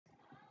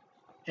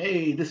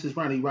Hey, this is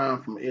Ronnie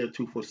Ron from Air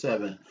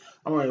 247.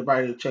 I want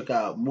everybody to check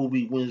out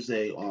Movie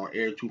Wednesday on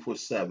Air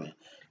 247.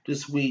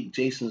 This week,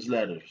 Jason's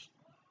Letters.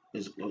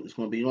 It's going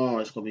to be on.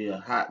 It's going to be a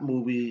hot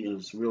movie and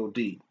it's real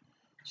deep.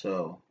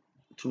 So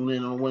tune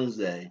in on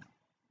Wednesday.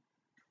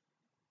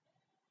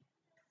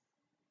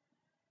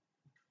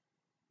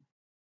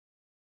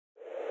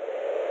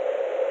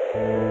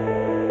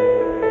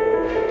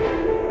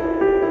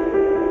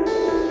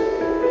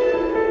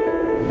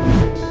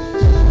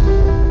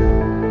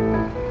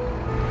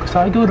 So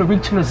I go to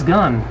reach for this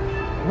gun.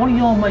 One of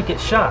y'all might get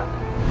shot.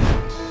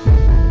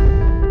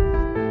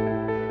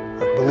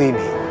 Believe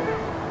me,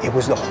 it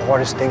was the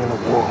hardest thing in the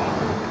world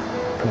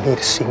for me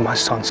to see my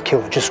son's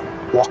killer just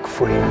walk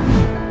free.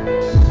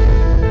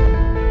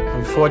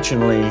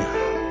 Unfortunately,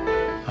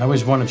 I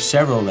was one of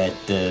several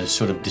that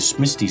sort of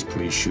dismissed these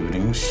police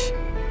shootings.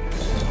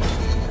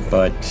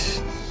 But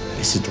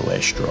this is the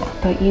last straw.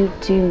 But you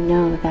do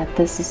know that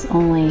this is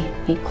only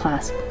a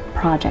class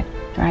project,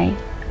 right?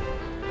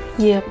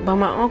 Yeah, but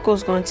my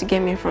uncle's going to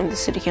get me in front of the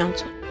city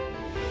council.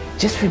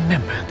 Just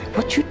remember that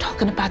what you're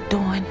talking about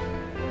doing,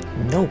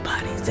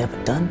 nobody's ever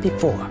done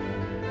before.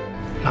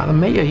 Now the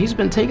mayor, he's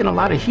been taking a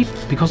lot of heat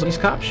because of these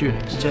cop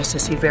shootings. Just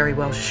as he very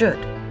well should.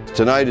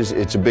 Tonight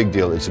it's a big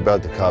deal. It's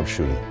about the cop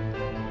shooting.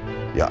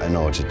 Yeah, I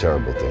know it's a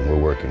terrible thing. We're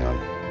working on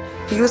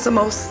it. He was the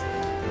most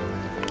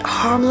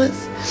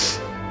harmless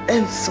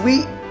and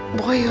sweet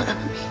boy you'll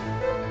ever meet.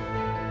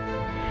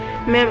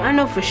 Ma'am, I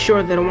know for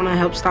sure that I want to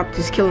help stop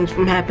these killings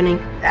from happening.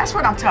 That's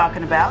what I'm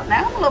talking about.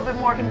 Now I'm a little bit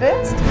more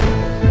convinced.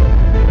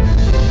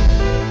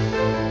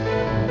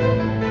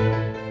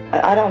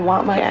 I don't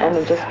want my son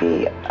to just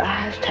be a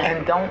hashtag.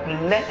 And don't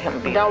let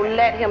him be. Don't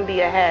let him be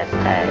a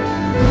hashtag.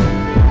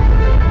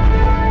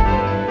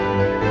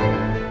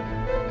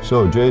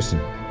 So, Jason,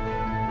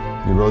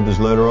 you wrote this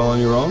letter all on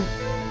your own?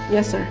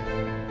 Yes, sir.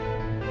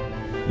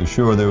 You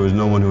sure there was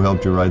no one who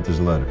helped you write this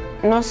letter?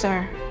 No,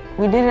 sir.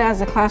 We did it as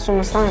a classroom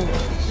assignment.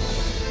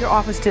 Your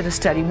office did a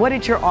study. What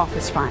did your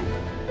office find?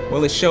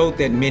 Well, it showed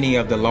that many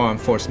of the law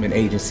enforcement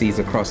agencies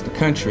across the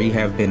country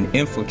have been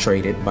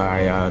infiltrated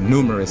by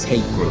numerous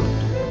hate groups.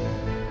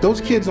 Those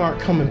kids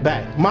aren't coming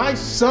back. My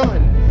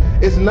son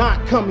is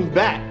not coming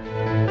back.